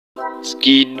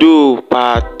SKIIDO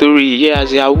Part 3. Yeah,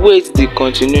 as I await the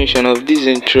continuation of this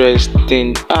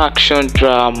interesting action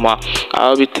drama,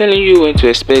 I'll be telling you when to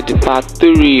expect the Part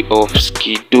 3 of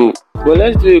SKIIDO. But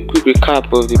let's do a quick recap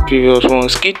of the previous one.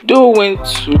 SKIIDO went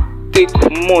to take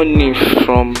money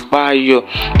from Bayo.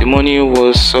 The money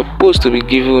was supposed to be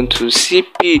given to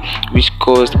CP, which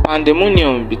caused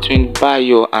pandemonium between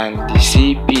Bayo and the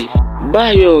CP.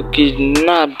 Bayo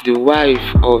kidnapped the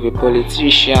wife of a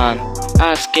politician,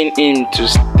 asking him to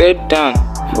step down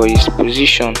for his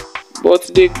position. But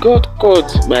they got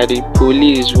caught by the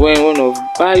police when one of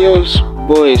Bayo's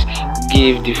boys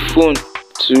gave the phone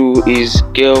to his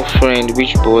girlfriend,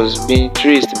 which was being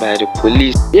traced by the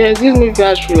police. Yes, this movie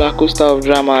has roller coaster of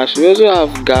dramas. We also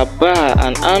have Gaba,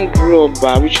 an armed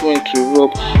robber which went to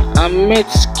rob and met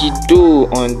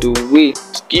SKIIDO on the way.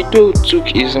 SKIIDO took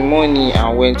his money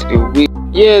and went away.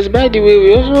 Yes, by the way,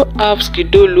 we also have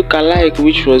SKIIDO look-alike,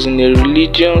 which was in a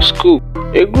religion school.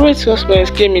 A great suspense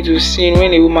came into scene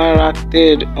when a woman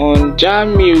acted on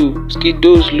Jamiu,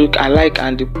 SKIIDO's look-alike,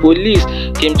 and the police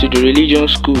came to the religion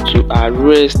school to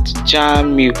arrest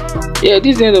Jamiu. Yeah,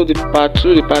 this is the end of the part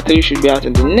 2. The part 3 should be out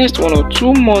in the next 1 or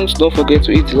 2 months. Don't forget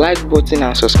to hit the like button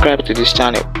and subscribe to this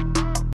channel.